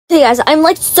Hey guys, I'm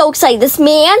like so excited. This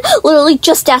man literally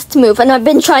just asked to move, and I've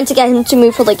been trying to get him to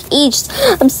move for like ages.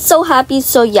 I'm so happy.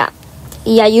 So yeah,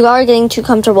 you are getting too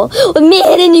comfortable with me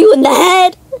hitting you in the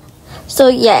head. So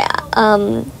yeah, I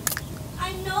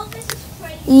know this is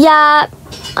crazy. yeah,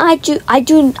 I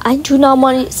do not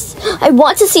want to. I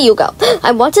want to see you go.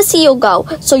 I want to see you go.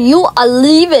 So you are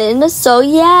leaving. So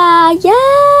yeah,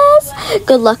 yes.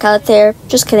 Good luck out there.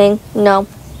 Just kidding. No.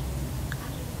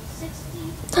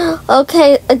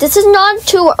 Okay, this is not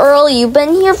too early. You've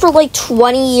been here for like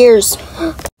 20 years.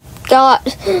 God.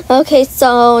 Okay,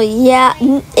 so yeah,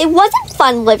 it wasn't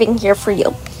fun living here for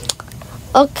you.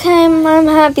 Okay, I'm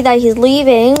happy that he's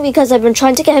leaving because I've been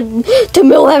trying to get him to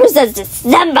move ever since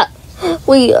December.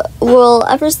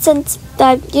 Ever since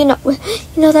that, you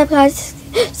know that, guys.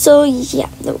 So yeah,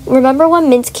 remember when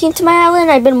Mint came to my island?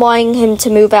 I've been wanting him to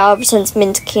move out ever since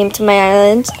Mint came to my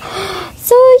island.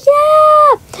 So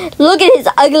yeah, look at his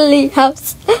ugly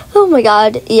house. Oh my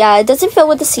god, yeah, it doesn't fit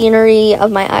with the scenery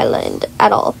of my island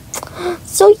at all.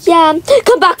 So yeah,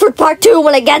 come back for part 2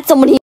 when I get someone here.